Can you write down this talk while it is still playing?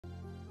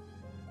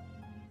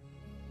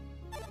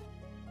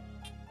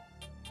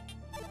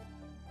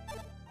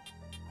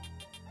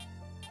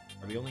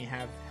we only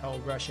have Hell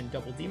Rush and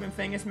Double Demon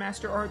Fang as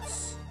Master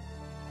Arts.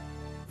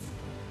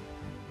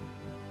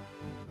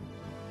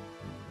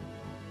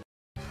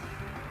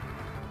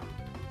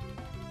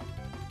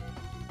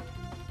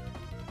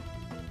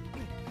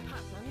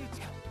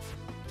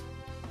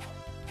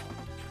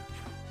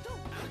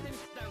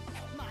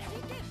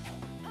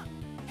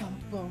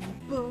 Bum,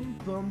 bum,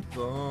 bum,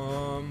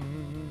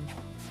 bum.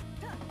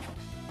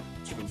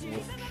 To the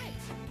wolf.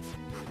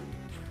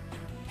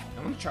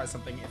 I'm gonna try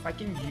something. If I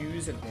can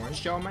use an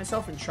orange gel on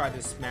myself and try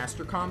this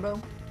master combo.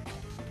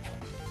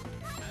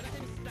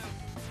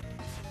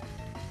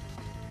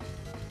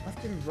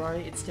 Left and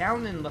right. It's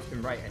down and left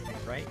and right, I think,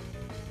 right?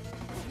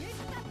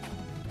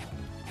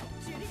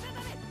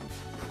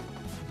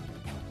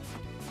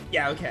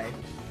 Yeah, okay.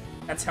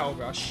 That's Hell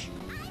Rush.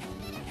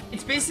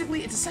 It's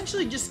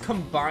essentially just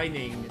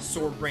combining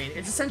Sword Rain.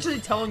 It's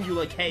essentially telling you,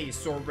 like, hey,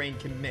 Sword Rain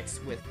can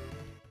mix with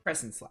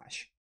Crescent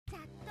Slash.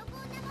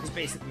 It's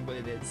basically what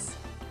it is.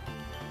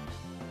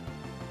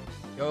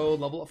 Yo,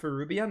 level up for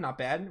Rubia, not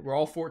bad. We're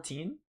all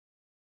 14.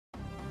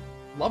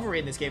 Level rate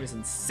in this game is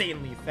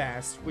insanely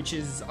fast, which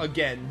is,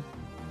 again...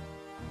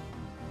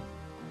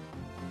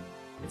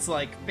 It's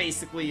like,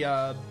 basically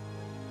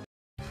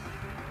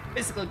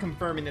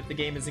confirming that the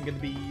game isn't going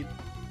to be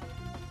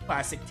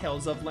classic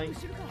Tales of Link.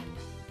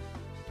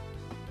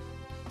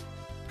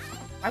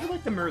 I would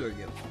like to murder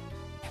you.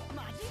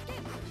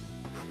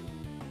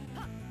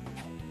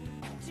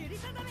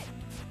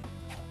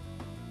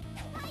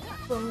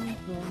 Bum,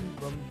 bum,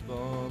 bum,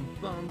 bum,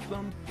 bum,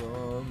 bum,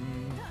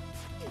 bum.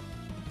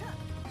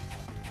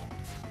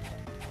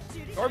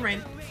 Sword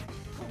Rain.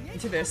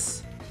 Into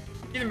this.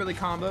 Didn't really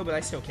combo, but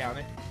I still count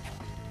it.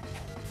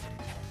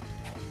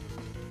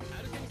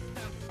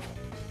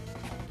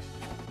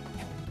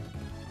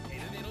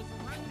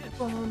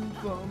 Bum,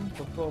 bum,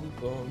 bum, bum,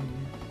 bum.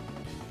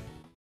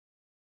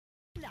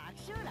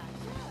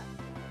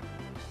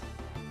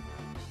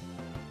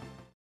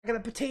 I got a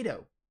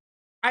potato.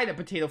 I had a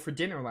potato for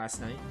dinner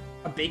last night.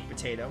 A baked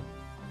potato.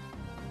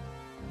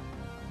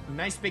 A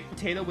nice baked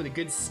potato with a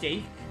good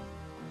steak.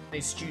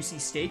 Nice juicy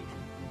steak.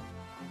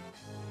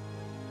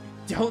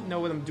 Don't know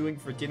what I'm doing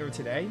for dinner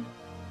today.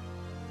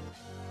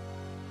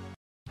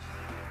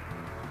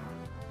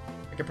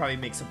 I could probably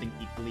make something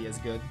equally as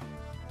good.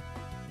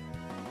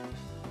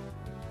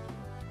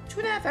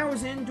 2.5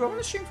 hours in. Do I want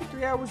to stream for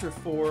 3 hours or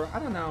 4? I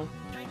don't know.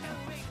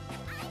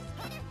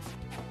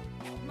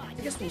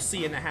 I guess we'll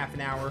see in a half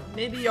an hour.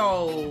 Maybe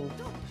I'll...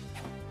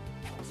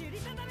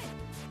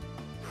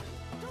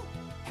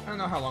 I don't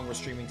know how long we're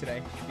streaming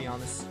today, to be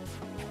honest.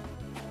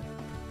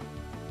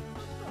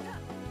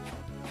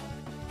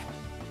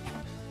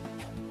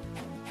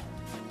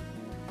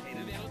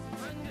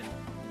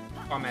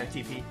 Oh, I'm at a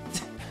TP.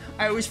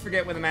 I always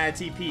forget when I'm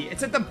at a TP.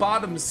 It's at the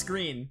bottom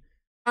screen.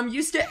 I'm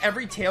used to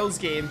every Tales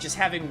game just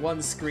having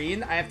one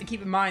screen. I have to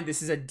keep in mind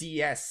this is a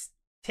DS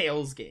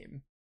Tales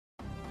game.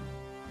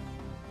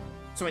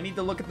 So I need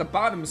to look at the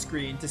bottom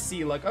screen to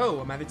see, like, oh,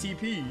 I'm at a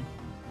TP.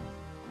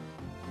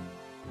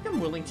 I think I'm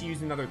willing to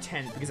use another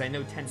tent because I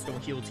know tents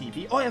don't heal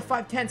TP. Oh, I have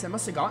 5 tents. I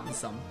must have gotten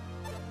some.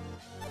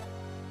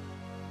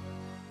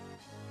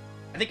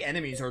 I think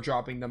enemies are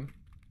dropping them.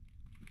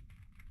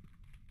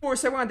 Of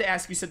course, I wanted to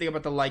ask you something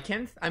about the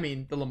Lycanth. I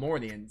mean, the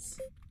Lemornians.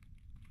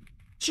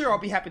 Sure, I'll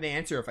be happy to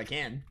answer if I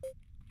can.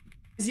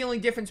 Is the only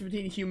difference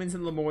between humans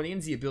and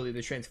Lemornians the ability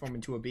to transform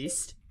into a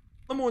beast?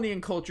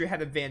 Lemornian culture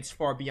had advanced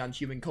far beyond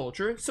human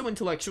culture, so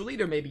intellectually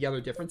there may be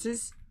other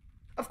differences.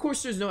 Of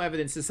course, there's no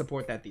evidence to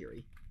support that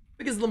theory.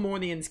 Because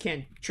Lemornians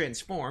can't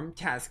transform,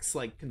 tasks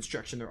like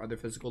construction or other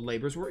physical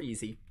labors were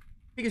easy.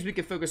 Because we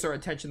could focus our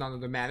attention on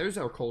other matters,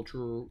 our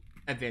culture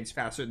advanced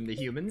faster than the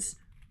humans.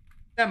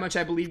 That much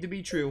I believe to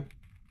be true.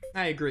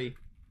 I agree.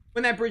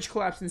 When that bridge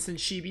collapsed in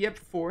Senshibia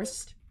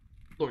Forest...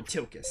 Lord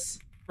Tilkus.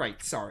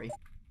 Right, sorry.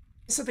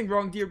 Is something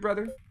wrong, dear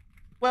brother?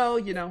 Well,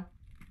 you know.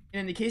 In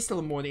any case, the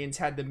Lemornians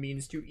had the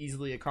means to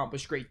easily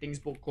accomplish great things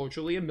both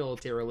culturally and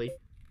militarily.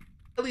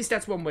 At least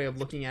that's one way of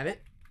looking at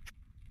it.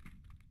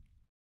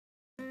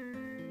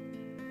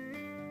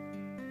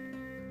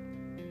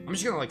 I'm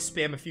just gonna, like,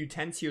 spam a few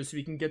tents here so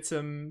we can get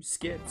some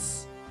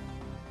skits.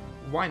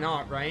 Why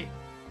not, right?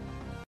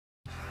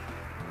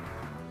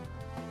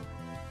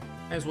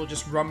 Might as well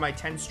just run my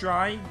tents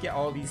dry, get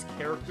all these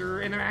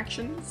character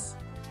interactions.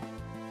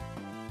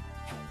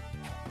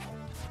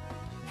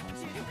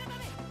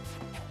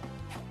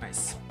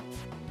 Nice.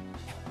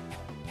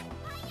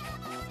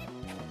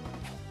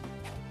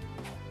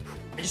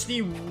 I just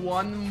need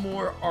one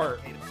more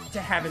art to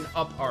have an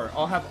up art.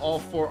 I'll have all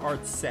 4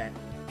 arts set.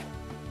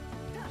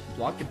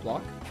 Block, get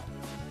block.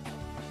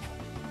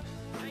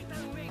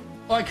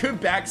 Oh, I could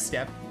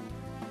backstep.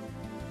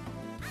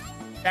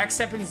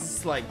 Backstepping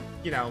is like,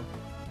 you know,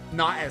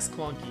 not as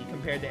clunky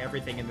compared to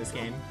everything in this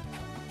game.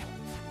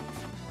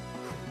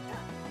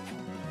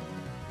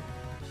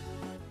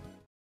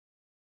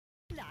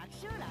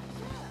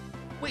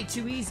 Way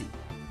too easy.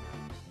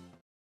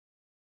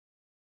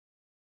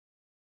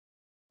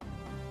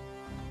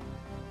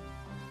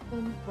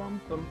 Bum, bum,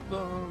 bum,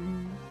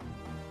 bum.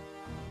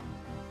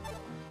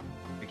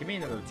 Give me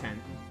another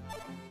 10.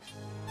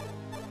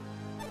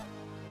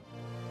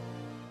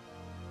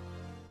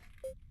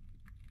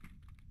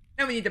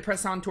 Now we need to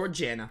press on toward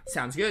Jana.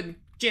 Sounds good.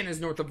 Jana's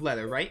north of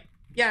Leather, right?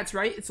 Yeah, that's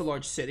right. It's a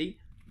large city.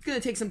 It's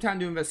gonna take some time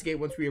to investigate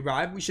once we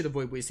arrive. We should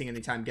avoid wasting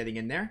any time getting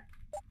in there.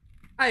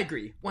 I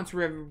agree. Once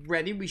we're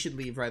ready, we should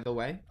leave right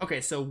away. Okay,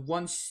 so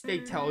once they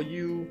tell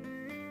you,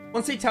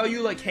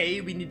 like,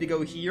 hey, we need to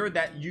go here,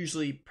 that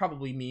usually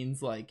probably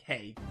means, like,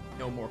 hey,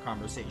 no more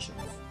conversations.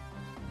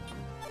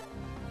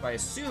 So I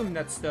assume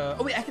that's the...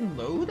 Oh, wait, I can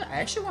load?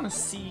 I actually want to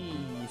see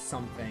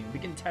something. We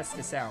can test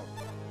this out.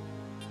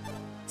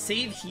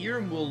 Save here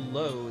and we'll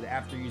load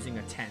after using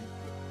a 10.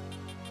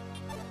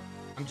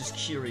 I'm just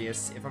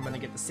curious if I'm going to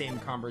get the same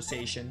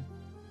conversation.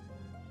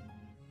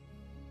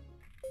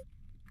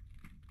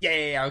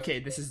 Yeah, okay,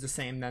 this is the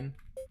same then.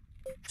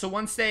 So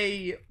once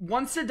the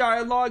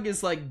dialogue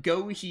is like,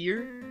 go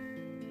here,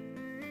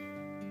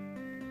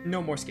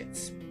 no more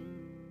skits.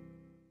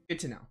 Good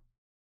to know.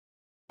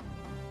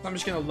 So I'm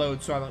just gonna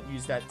load so I don't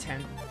use that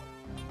 10.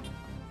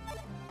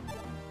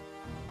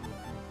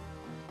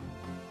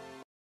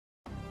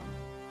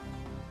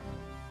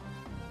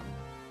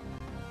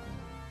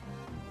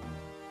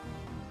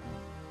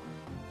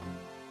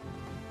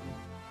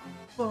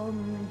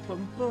 Bum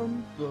bum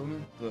bum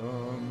bum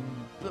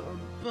bum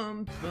bum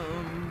bum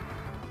bum.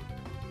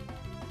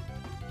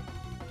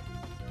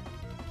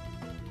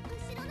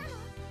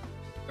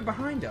 They're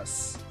behind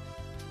us.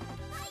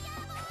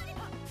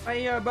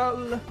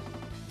 Fireball.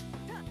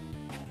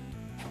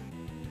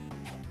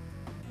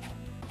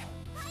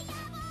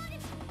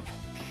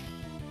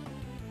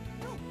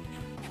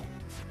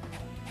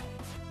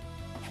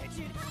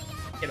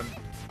 Get him.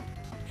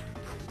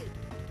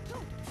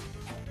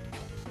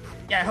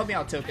 Yeah, help me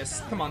out,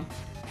 Tokus. Come on.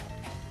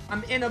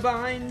 I'm in a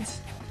bind.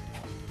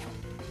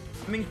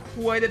 I'm in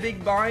quite a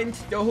big bind.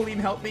 Dohalim,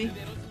 help me.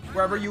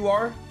 Wherever you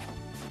are.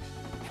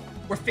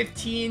 We're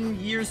 15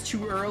 years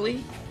too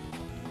early.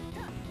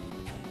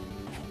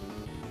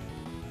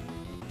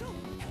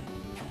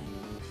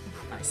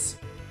 Nice.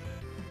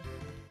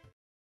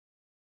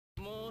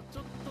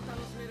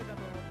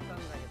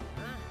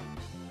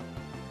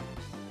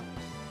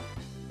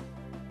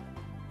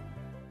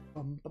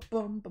 Bum ba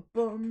bum ba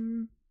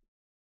bum.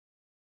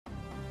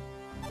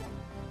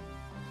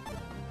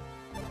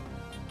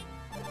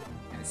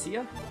 See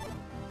ya.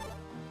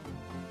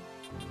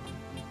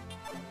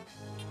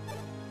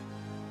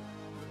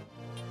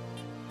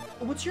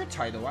 Oh, what's your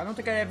title? I don't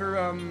think I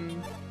ever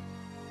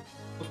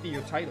looked at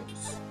your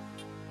titles.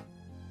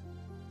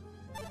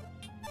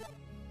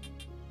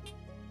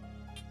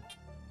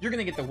 You're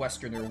gonna get the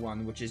Westerner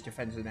one, which is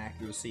defense and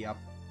accuracy up.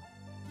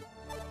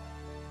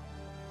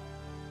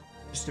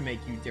 Just to make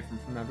you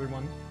different from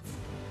everyone.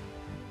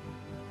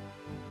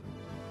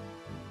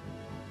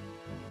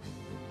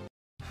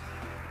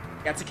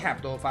 That's a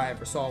capital if I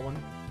ever saw one.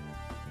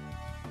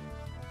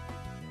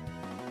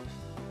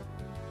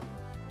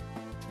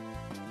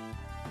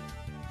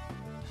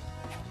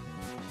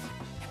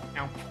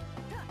 Ow.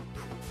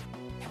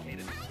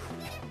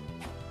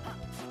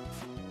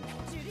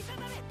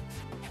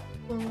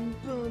 Bum,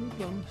 bum,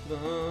 bum,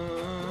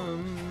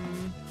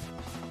 bum.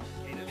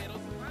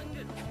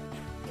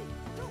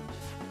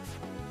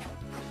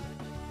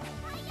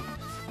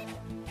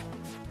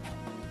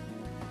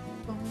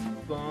 Bum,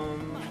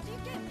 bum.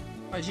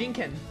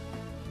 Majinken.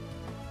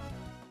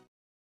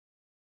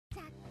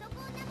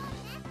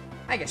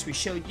 I guess we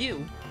showed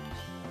you.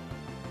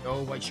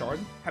 Oh, white shard?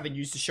 Haven't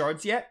used the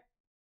shards yet?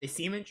 They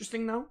seem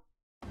interesting though.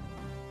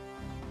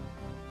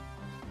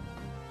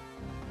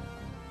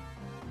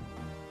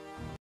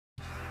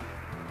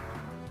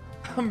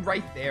 I'm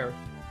right there.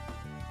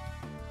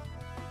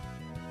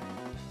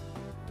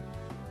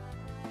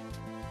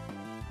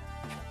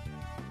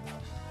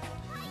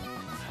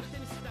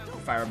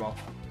 Fireball.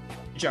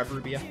 Good job,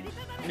 Rubia.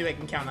 I knew I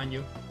can count on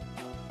you.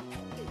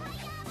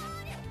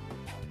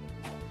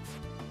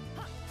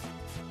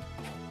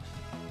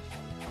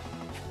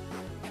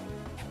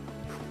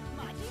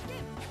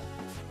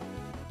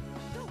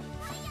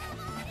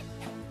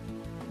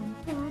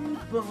 Bum,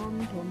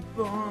 bum, bum,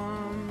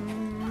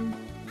 bum.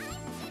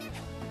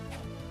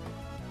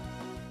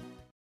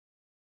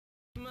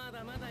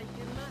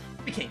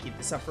 We can't keep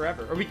this up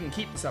forever. Or we can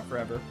keep this up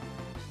forever.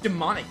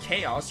 Demonic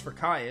Chaos for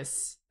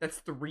Caius. That's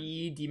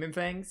 3 Demon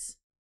Fangs.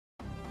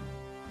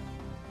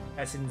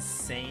 That's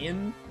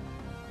insane.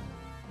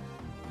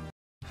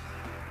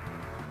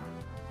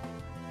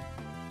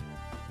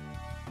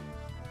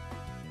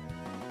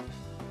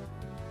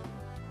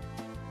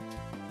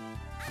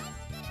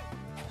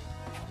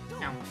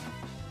 Ow.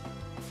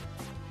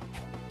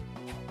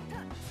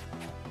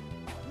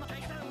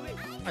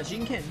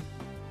 Majinken.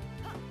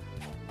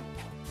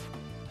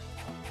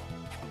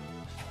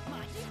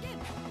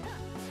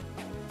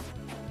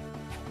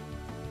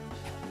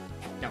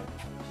 No.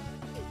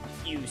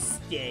 You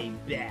stay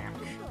back.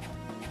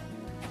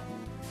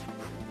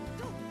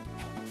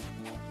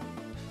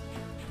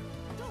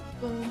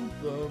 Bum,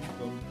 bum,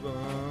 bum,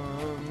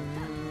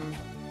 bum.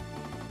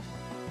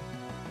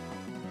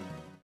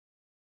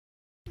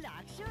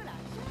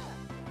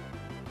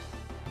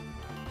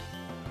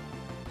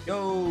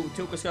 Yo,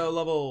 Tokusco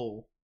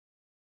level.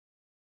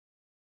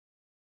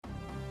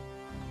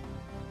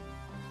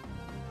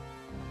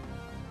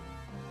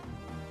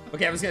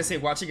 Okay, I was gonna say,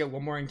 watching it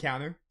one more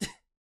encounter.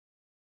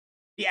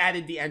 He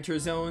added the enter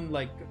zone,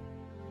 like,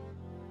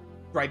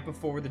 right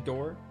before the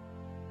door.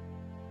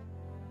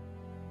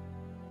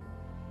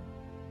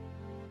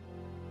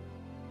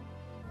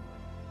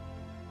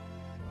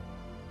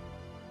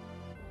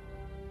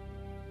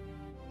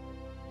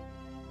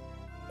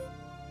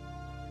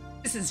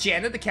 This is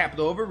Jana, the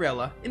capital of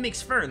Aurella. It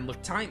makes Fern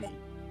look tiny.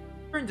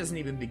 Fern doesn't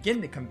even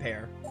begin to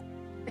compare.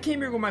 I came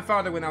here with my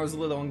father when I was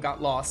little and got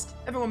lost.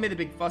 Everyone made a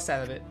big fuss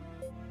out of it.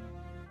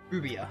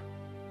 Rubia.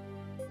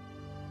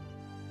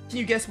 Can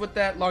you guess what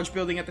that large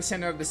building at the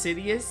center of the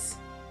city is?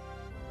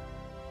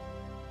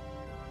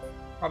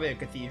 Probably a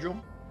cathedral.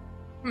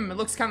 It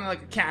looks kind of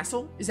like a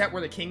castle. Is that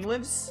where the king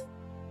lives?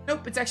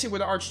 Nope, it's actually where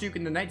the Archduke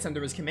and the knights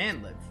under his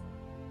command live.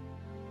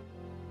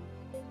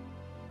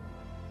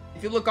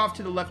 If you look off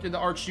to the left of the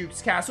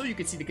Archduke's castle, you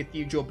can see the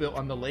cathedral built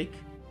on the lake.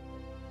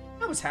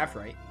 That was half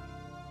right.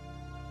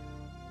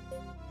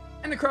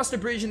 And across the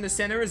bridge in the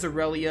center is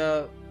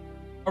Aurella,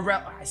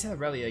 I said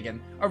Aurella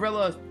again.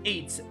 Aurella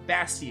 8's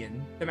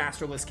Bastion, the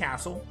Masterless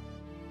Castle.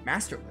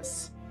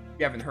 Masterless?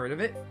 You haven't heard of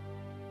it?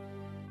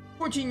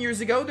 14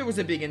 years ago, there was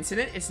a big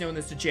incident. It's known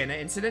as the Jana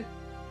Incident.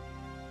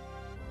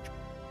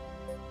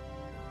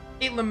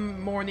 8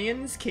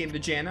 Lemornians came to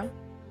Jana.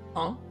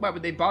 Huh? Why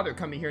would they bother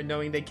coming here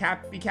knowing they'd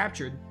be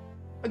captured?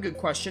 A good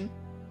question.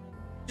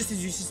 Just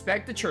as you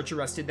suspect, the church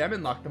arrested them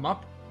and locked them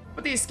up.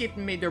 But they escaped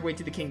and made their way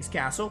to the king's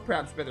castle.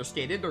 Perhaps better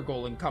stated, their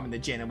goal in coming to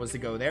Jana was to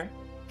go there.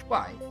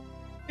 Why?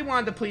 They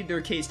wanted to plead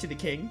their case to the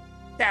king,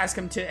 to ask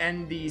him to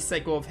end the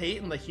cycle of hate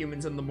and let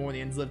humans and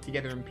Lemornians live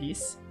together in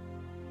peace.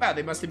 Wow,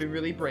 they must have been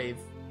really brave.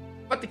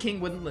 But the king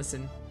wouldn't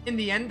listen. In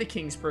the end, the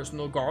king's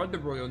personal guard, the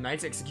royal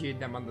knights, executed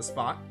them on the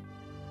spot.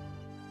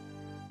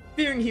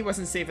 Fearing he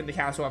wasn't safe in the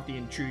castle after the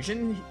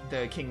intrusion,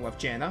 the king left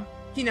Jana.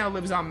 He now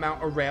lives on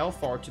Mount Aurella,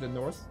 far to the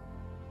north.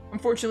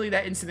 Unfortunately,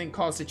 that incident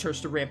caused the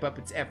church to ramp up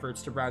its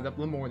efforts to round up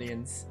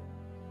Lemornians.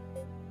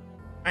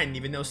 I didn't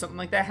even know something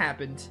like that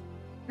happened.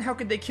 And how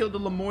could they kill the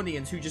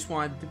Lemornians who just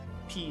wanted to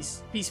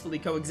peacefully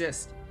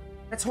coexist?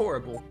 That's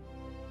horrible.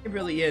 It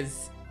really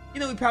is. You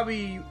know, we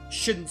probably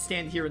shouldn't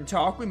stand here and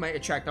talk. We might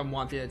attract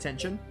unwanted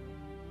attention.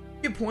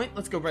 Good point.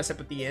 Let's go rest up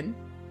at the inn.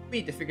 We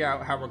need to figure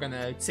out how we're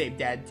gonna save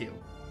Dad, too.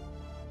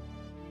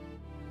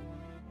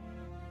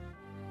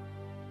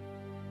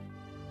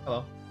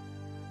 Hello.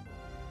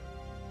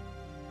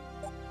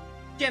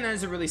 Jana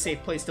is a really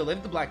safe place to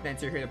live. The Black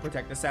Knights are here to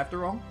protect us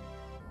after all.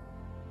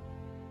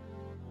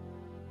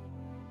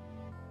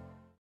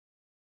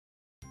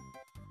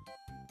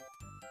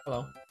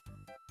 Hello.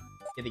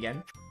 Yet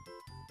again.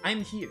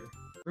 I'm here.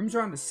 Rooms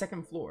are on the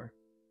 2nd floor.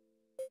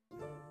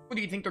 Where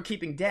do you think they're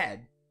keeping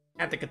Dad?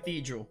 At the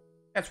cathedral.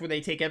 That's where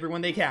they take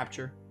everyone they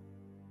capture.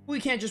 We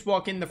can't just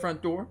walk in the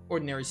front door.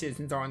 Ordinary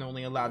citizens aren't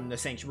only allowed in the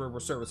sanctuary where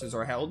services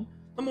are held.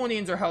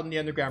 Lemornians are held in the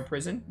underground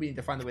prison. We need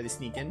to find a way to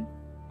sneak in.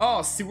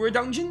 Oh, sewer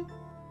dungeon?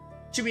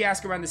 Should we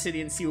ask around the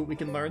city and see what we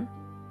can learn?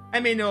 I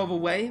may know of a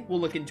way. We'll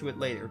look into it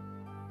later.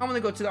 I want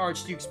to go to the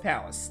Archduke's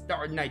palace.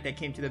 The knight that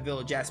came to the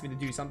village asked me to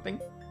do something.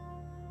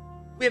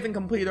 We haven't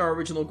completed our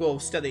original goal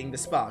of studying the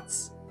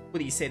spots. What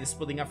do you say to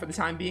splitting up for the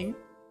time being?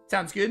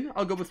 Sounds good.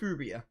 I'll go with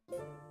Rubia.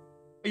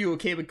 Are you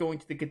okay with going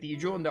to the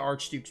cathedral and the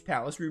Archduke's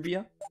palace,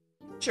 Rubia?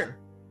 Sure.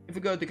 If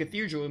we go to the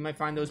cathedral, we might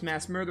find those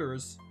mass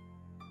murderers.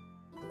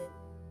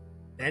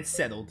 Then it's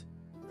settled.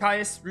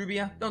 Caius,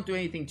 Rubia, don't do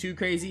anything too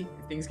crazy.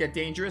 If things get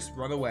dangerous,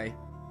 run away.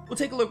 We'll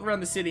take a look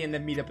around the city and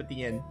then meet up at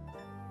the inn.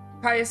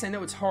 Caius, I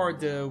know it's hard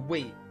to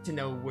wait to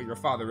know where your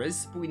father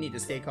is, but we need to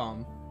stay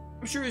calm.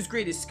 I'm sure his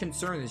greatest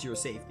concern is your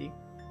safety.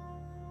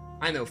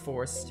 I know,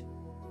 Forrest.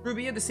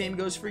 Rubia, the same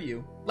goes for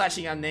you.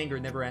 Lashing out in anger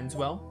never ends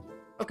well.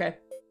 Okay.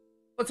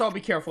 Let's all be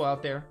careful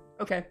out there.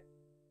 Okay.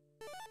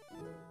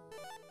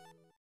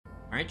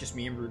 Alright, just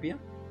me and Rubia.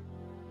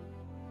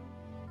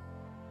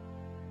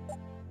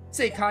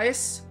 Say,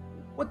 Caius,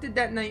 what did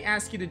that knight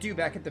ask you to do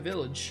back at the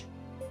village?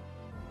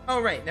 Oh,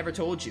 right, never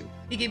told you.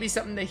 He gave me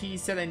something that he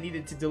said I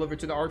needed to deliver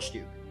to the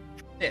Archduke.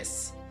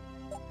 This.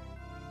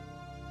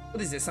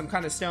 What is this, some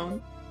kind of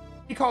stone?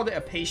 He called it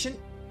a patient?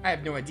 I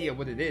have no idea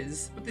what it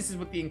is, but this is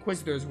what the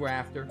Inquisitors were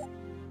after.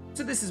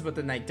 So this is what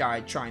the knight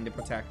died trying to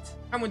protect.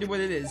 I wonder what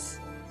it is.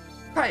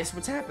 Caius,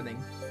 what's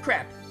happening?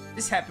 Crap,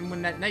 this happened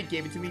when that knight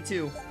gave it to me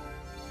too.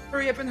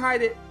 Hurry up and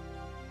hide it.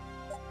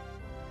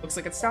 Looks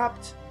like it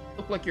stopped.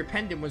 Looked like your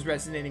pendant was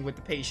resonating with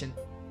the patient.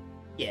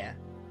 Yeah,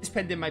 this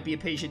pendant might be a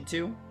patient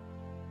too.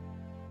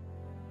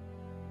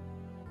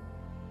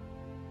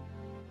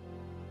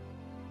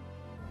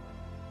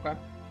 Okay.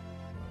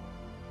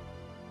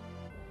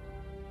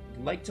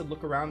 I'd like to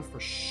look around for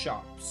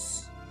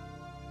shops.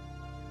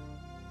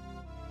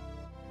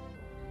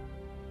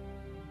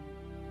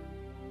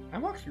 Can I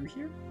walk through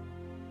here?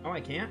 Oh,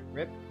 I can't?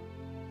 Rip.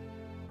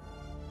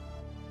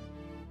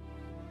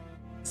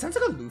 Sounds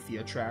like a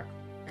Lufia track.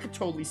 I could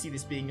totally see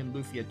this being in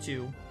Lufia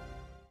too.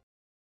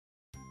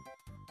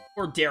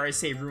 Or dare I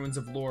say Ruins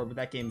of Lore, but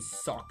that game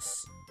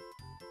sucks.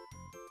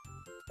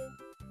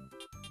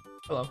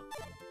 Hello.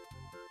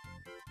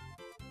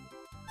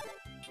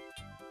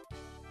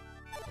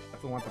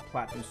 Definitely want the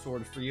platinum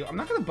sword for you. I'm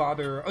not gonna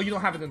bother. Oh, you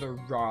don't have another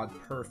rod.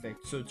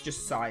 Perfect. So it's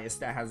just Sias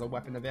that has a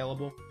weapon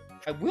available.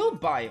 I will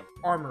buy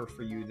armor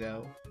for you,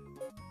 though.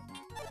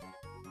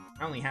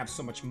 I only have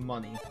so much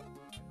money.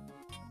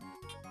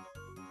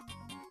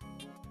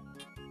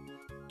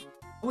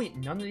 Oh, wait,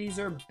 none of these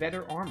are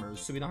better armors,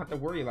 so we don't have to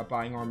worry about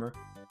buying armor.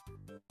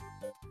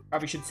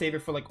 Probably should save it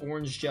for, like,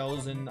 orange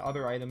gels and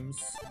other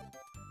items.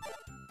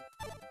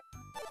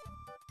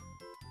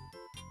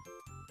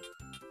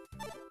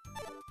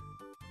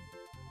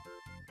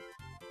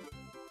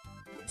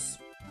 Nice.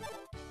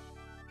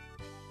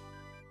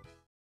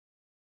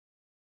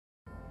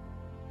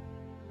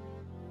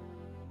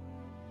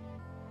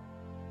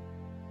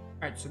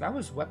 Alright, so that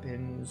was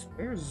weapons.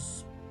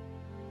 Where's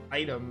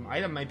item?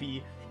 Item might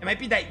be... It might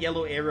be that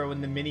yellow arrow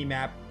in the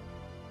mini-map.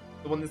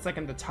 The one that's, like,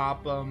 in the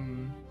top, the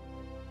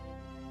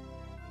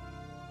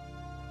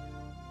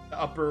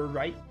upper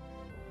right.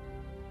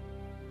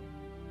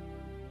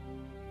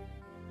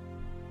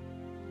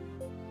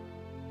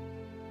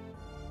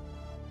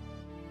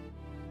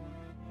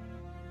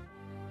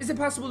 Is it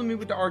possible to meet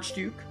with the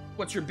Archduke?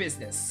 What's your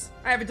business?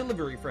 I have a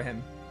delivery for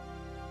him.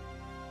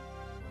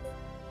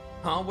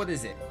 Huh? What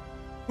is it?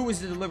 Who is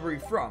the delivery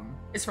from?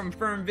 It's from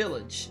Fern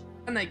Village.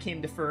 And I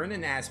came to Fern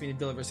and asked me to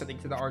deliver something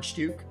to the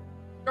Archduke.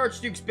 The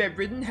Archduke's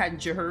bedridden,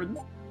 hadn't you heard?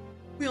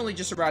 We only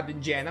just arrived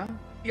in Jana.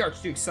 The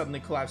Archduke suddenly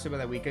collapsed about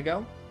a week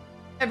ago.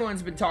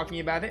 Everyone's been talking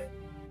about it.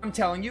 I'm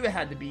telling you, it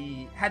had to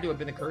have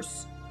been a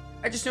curse.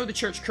 I just know the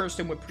church cursed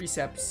him with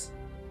precepts.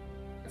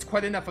 That's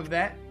quite enough of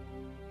that.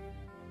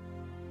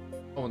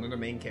 Oh, another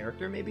main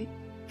character, maybe?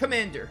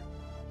 Commander.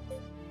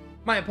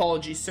 My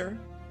apologies, sir.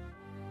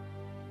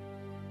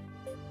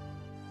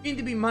 You need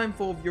to be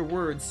mindful of your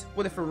words.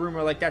 What if a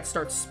rumor like that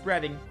starts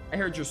spreading? I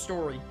heard your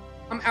story.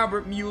 I'm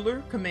Albert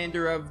Mueller,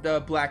 commander of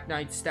the Black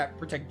Knights that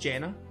protect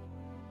Jana.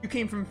 You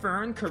came from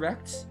Fern,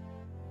 correct?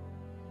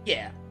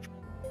 Yeah.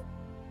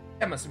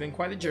 That must have been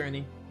quite a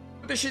journey.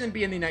 But there shouldn't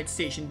be any knights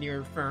stationed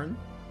near Fern.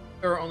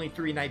 There are only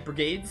 3 knight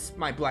brigades.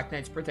 My Black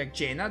Knights protect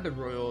Jana, the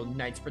Royal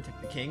Knights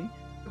protect the King.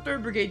 The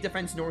 3rd brigade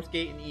defends North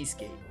Gate and East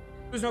Gate.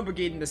 There's no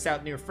brigade in the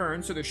south near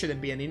Fern, so there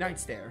shouldn't be any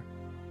knights there.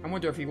 I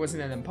wonder if he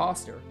wasn't an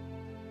imposter.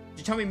 Could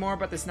you tell me more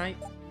about this knight?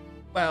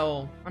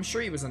 Well, I'm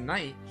sure he was a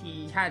knight.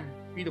 He had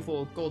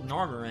beautiful golden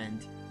armor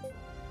and...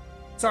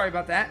 Sorry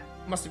about that.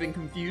 Must have been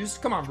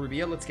confused. Come on,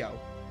 Rubia, let's go.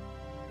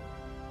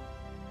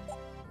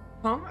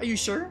 Huh? Are you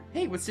sure?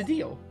 Hey, what's the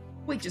deal?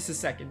 Wait just a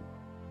second.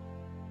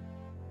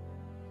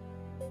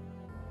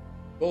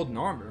 Golden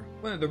armor?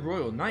 One of the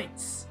Royal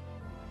Knights.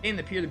 They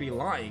didn't appear to be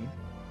lying.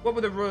 What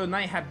would the Royal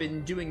Knight have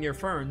been doing near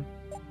Fern?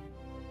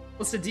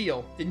 What's the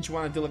deal? Didn't you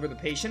want to deliver the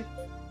patient?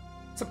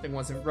 Something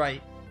wasn't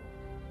right.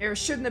 There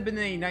shouldn't have been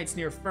any knights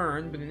near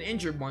Fern, but an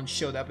injured one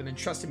showed up and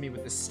entrusted me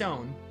with the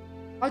stone.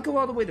 I'll go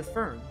all the way to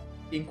Fern.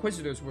 The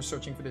Inquisitors were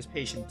searching for this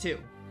patient too.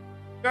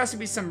 There has to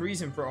be some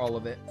reason for all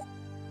of it.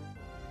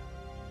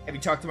 Have you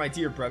talked to my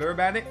dear brother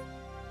about it?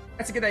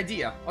 That's a good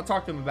idea. I'll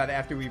talk to him about it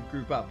after we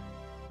group up.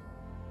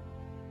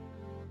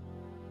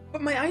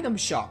 But my item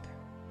shop.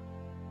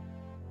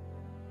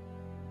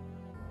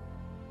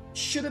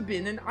 Should have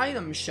been an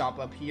item shop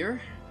up here.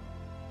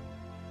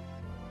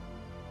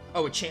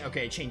 Oh, it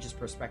changes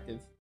perspective.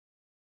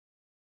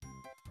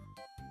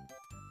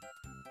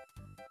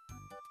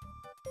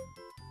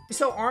 We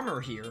sell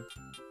armor here.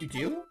 You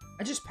do?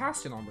 I just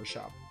passed an armor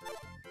shop.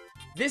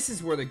 This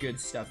is where the good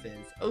stuff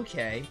is.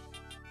 Okay.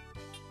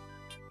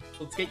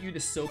 Let's get you the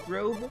silk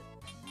robe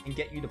and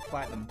get you the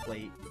platinum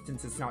plate,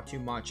 since it's not too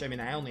much. I mean,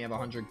 I only have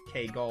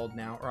 100k gold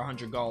now, or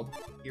 100 gold,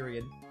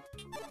 period.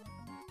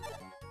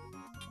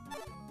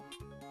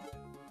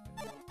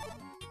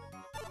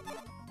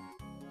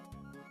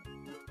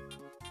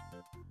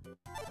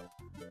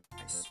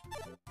 Nice.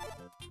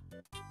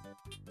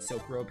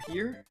 Silk robe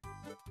here.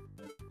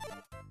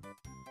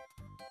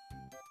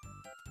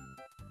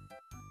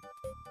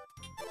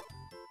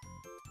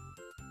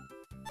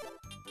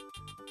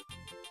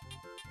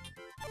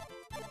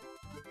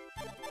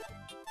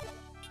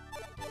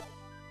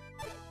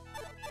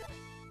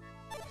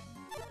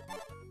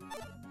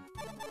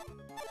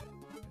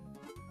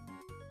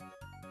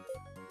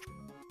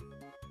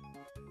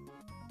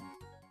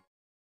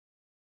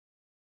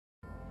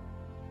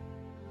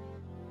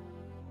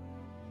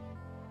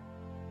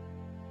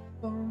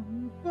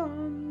 Bum,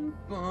 bum,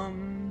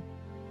 bum.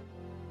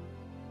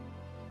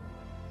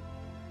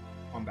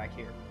 I'm back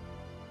here.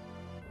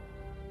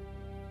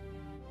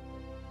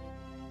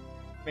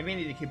 Maybe I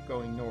need to keep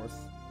going north.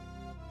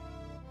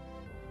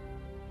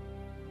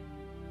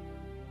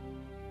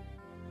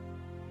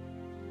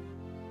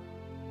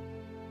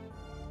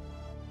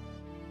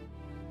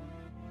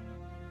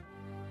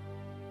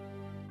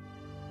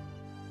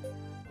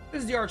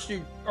 This is the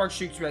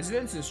Archduke's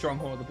residence and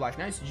stronghold of the Black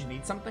Knights. Did you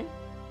need something?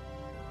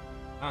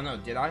 I don't know,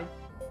 did I?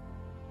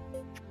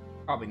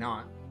 Probably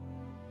not.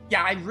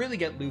 Yeah, I really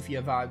get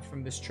Lufia vibes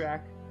from this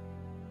track.